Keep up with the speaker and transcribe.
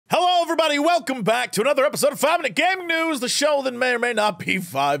everybody, welcome back to another episode of 5-Minute Gaming News, the show that may or may not be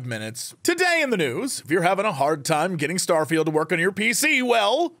 5 minutes. Today in the news, if you're having a hard time getting Starfield to work on your PC,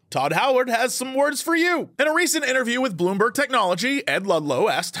 well, Todd Howard has some words for you. In a recent interview with Bloomberg Technology, Ed Ludlow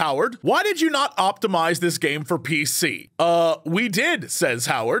asked Howard, "Why did you not optimize this game for PC?" We did, says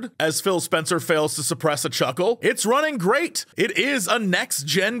Howard, as Phil Spencer fails to suppress a chuckle. "It's running great. It is a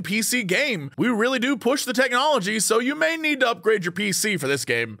next-gen PC game. We really do push the technology, so you may need to upgrade your PC for this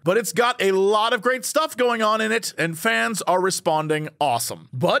game. But it's got a lot of great stuff going on in it, and fans are responding awesome.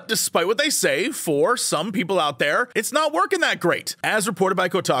 But despite what they say, for some people out there, it's not working that great. As reported by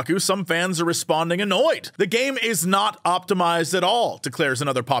Kotaku, some fans are responding annoyed. The game is not optimized at all," declares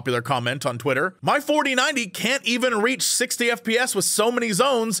another popular comment on Twitter. "My 4090 can't even reach 60 FPS with so many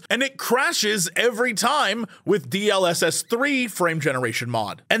zones, and it crashes every time with DLSS 3 frame generation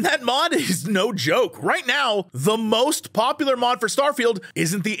mod." And that mod is no joke. Right now, the most popular mod for Starfield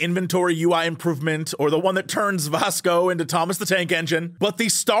isn't the inventory UI improvement or the one that turns Vasco into Thomas the Tank Engine, but the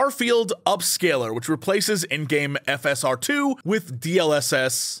Starfield Upscaler, which replaces in-game FSR2 with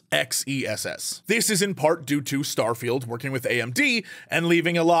DLSS XESS. This is in part due to Starfield working with AMD and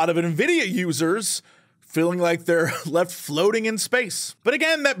leaving a lot of NVIDIA users feeling like they're left floating in space. But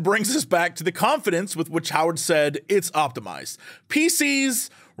again, that brings us back to the confidence with which Howard said it's optimized. PCs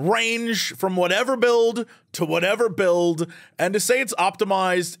range from whatever build to whatever build, and to say it's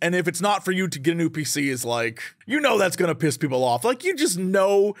optimized and if it's not for you to get a new PC is like, you know that's gonna piss people off. Like, you just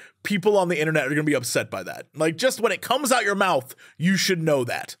know people on the internet are gonna be upset by that. Like, just when it comes out your mouth, you should know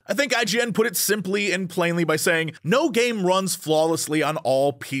that. I think IGN put it simply and plainly by saying, no game runs flawlessly on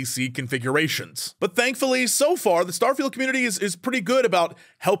all PC configurations. But thankfully, so far, the Starfield community is pretty good about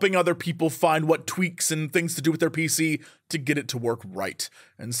helping other people find what tweaks and things to do with their PC to get it to work right.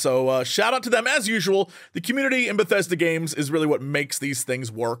 And so shout out to them as usual. The community in Bethesda games is really what makes these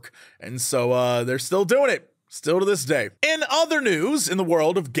things work. And so they're still doing it. Still to this day. In other news in the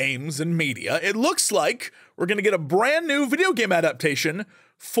world of games and media, it looks like we're going to get a brand new video game adaptation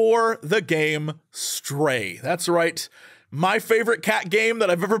for the game Stray. That's right. My favorite cat game that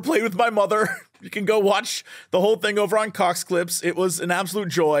I've ever played with my mother. You can go watch the whole thing over on Cox Clips. It was an absolute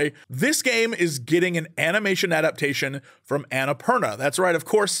joy. This game is getting an animation adaptation from Annapurna. That's right, of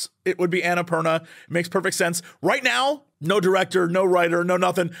course, it would be Annapurna. It makes perfect sense. Right now, no director, no writer, no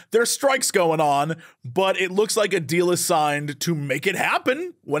nothing. There's strikes going on, but it looks like a deal is signed to make it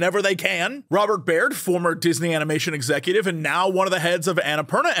happen whenever they can. Robert Baird, former Disney animation executive and now one of the heads of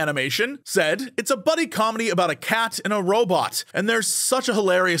Annapurna Animation, said, "It's a buddy comedy about a cat and a robot, and there's such a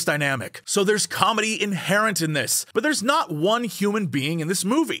hilarious dynamic. So there's comedy inherent in this, but there's not one human being in this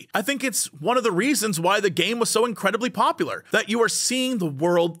movie. I think it's one of the reasons why the game was so incredibly popular, that you are seeing the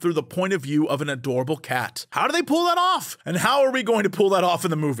world through the point of view of an adorable cat. How do they pull that off? And how are we going to pull that off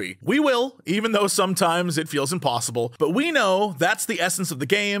in the movie? We will, even though sometimes it feels impossible, but we know that's the essence of the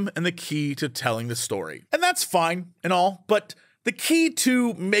game and the key to telling the story. And that's fine and all, but the key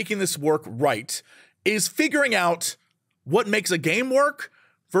to making this work right is figuring out what makes a game work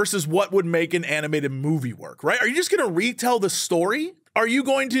versus what would make an animated movie work, right? Are you just gonna retell the story? Are you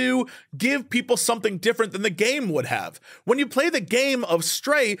going to give people something different than the game would have? When you play the game of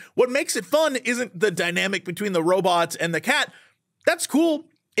Stray, what makes it fun isn't the dynamic between the robot and the cat. That's cool.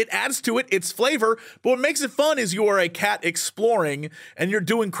 It adds to it, its flavor, but what makes it fun is you are a cat exploring and you're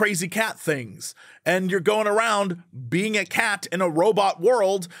doing crazy cat things. And you're going around being a cat in a robot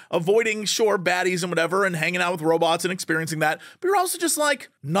world, avoiding, sure, baddies and whatever, and hanging out with robots and experiencing that. But you're also just like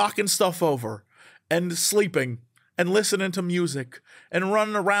knocking stuff over and sleeping and listening to music and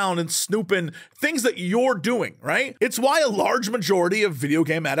running around and snooping, things that you're doing, right? It's why a large majority of video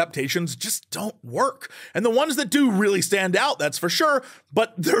game adaptations just don't work. And the ones that do really stand out, that's for sure,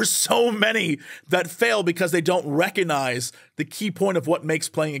 but there's so many that fail because they don't recognize the key point of what makes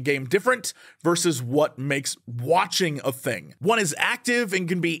playing a game different versus what makes watching a thing. One is active and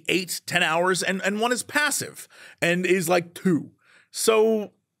can be 8-10 hours, and one is passive and is like 2.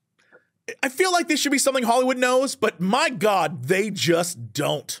 So I feel like this should be something Hollywood knows, but my God, they just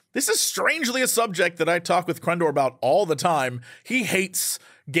don't. This is strangely a subject that I talk with Crendor about all the time. He hates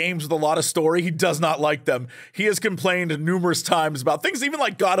games with a lot of story. He does not like them. He has complained numerous times about things, even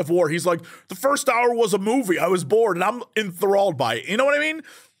like God of War. He's like, the first hour was a movie. I was bored and I'm enthralled by it. You know what I mean?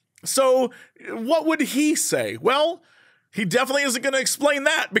 So what would he say? Well, he definitely isn't going to explain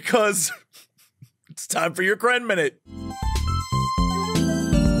that because it's time for your Cren Minute.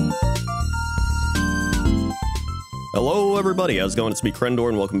 Hello everybody, how's it going? It's me, Crendor,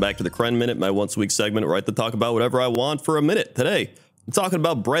 and welcome back to the Cren Minute, my once-a-week segment where I like to talk about whatever I want for a minute. Today, I'm talking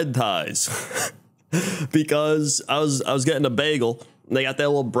about bread ties. Because I was getting a bagel, They got that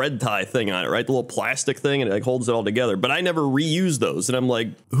little bread tie thing on it, right? The little plastic thing, and it like holds it all together. But I never reuse those. And I'm like,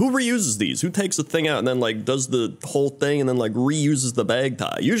 who reuses these? Who takes the thing out and then like does the whole thing and then like reuses the bag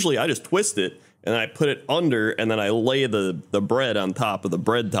tie? Usually I just twist it and then I put it under and then I lay the bread on top of the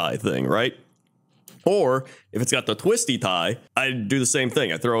bread tie thing, right? Or if it's got the twisty tie, I do the same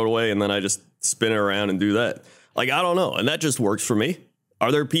thing. I throw it away and then I just spin it around and do that. Like, I don't know. And that just works for me.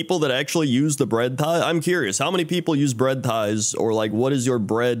 Are there people that actually use the bread tie? I'm curious. How many people use bread ties, or like, what is your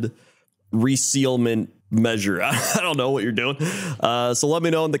bread resealment measure? I don't know what you're doing. So let me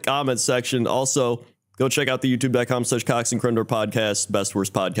know in the comments section. Also, go check out the youtube.com/Cox and Crendor podcast, best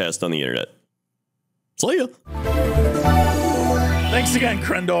worst podcast on the internet. See ya. Thanks again,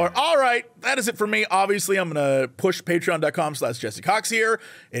 Crendor. All right, that is it for me. Obviously, I'm going to push patreon.com/Jesse Cox here.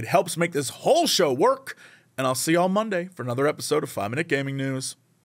 It helps make this whole show work. And I'll see y'all Monday for another episode of 5 Minute Gaming News.